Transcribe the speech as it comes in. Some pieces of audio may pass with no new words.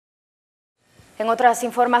En otras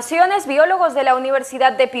informaciones, biólogos de la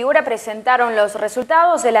Universidad de Piura presentaron los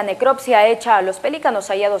resultados de la necropsia hecha a los pelícanos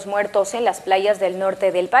hallados muertos en las playas del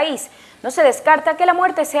norte del país. No se descarta que la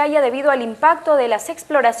muerte se haya debido al impacto de las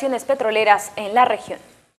exploraciones petroleras en la región.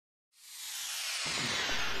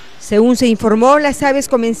 Según se informó, las aves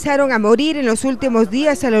comenzaron a morir en los últimos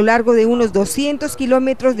días a lo largo de unos 200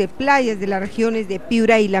 kilómetros de playas de las regiones de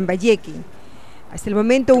Piura y Lambayeque. Hasta el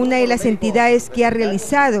momento, una de las entidades que ha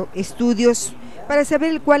realizado estudios para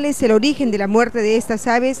saber cuál es el origen de la muerte de estas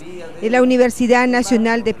aves es la Universidad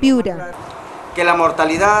Nacional de Piura. Que la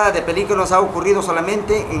mortalidad de pelícanos ha ocurrido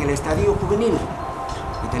solamente en el estadio juvenil,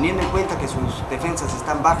 y teniendo en cuenta que sus defensas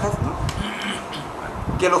están bajas,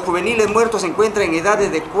 ¿no? Que los juveniles muertos se encuentran en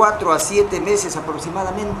edades de 4 a 7 meses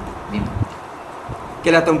aproximadamente.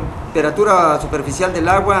 Que la temperatura superficial del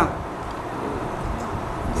agua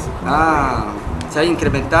se ha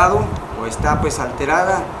incrementado o está pues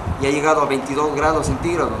alterada y ha llegado a 22 grados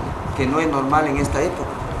centígrados, que no es normal en esta época.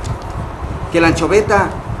 Que la anchoveta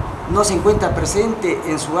no se encuentra presente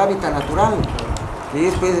en su hábitat natural, que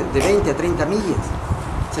es pues, de 20 a 30 millas.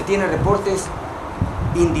 Se tienen reportes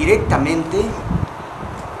indirectamente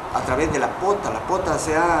a través de la pota. La pota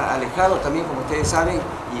se ha alejado también, como ustedes saben,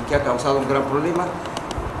 y que ha causado un gran problema,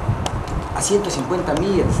 a 150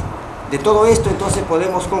 millas. De todo esto, entonces,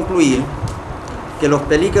 podemos concluir que los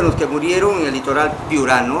pelícanos que murieron en el litoral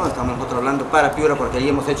piurano, estamos nosotros hablando para Piura porque allí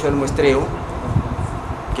hemos hecho el muestreo,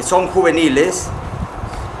 que son juveniles,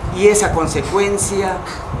 y es a consecuencia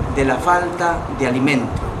de la falta de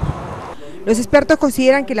alimento. Los expertos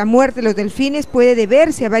consideran que la muerte de los delfines puede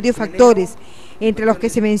deberse a varios factores, entre los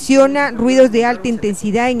que se menciona ruidos de alta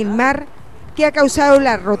intensidad en el mar, que ha causado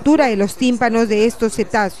la rotura de los tímpanos de estos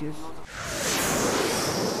cetáceos.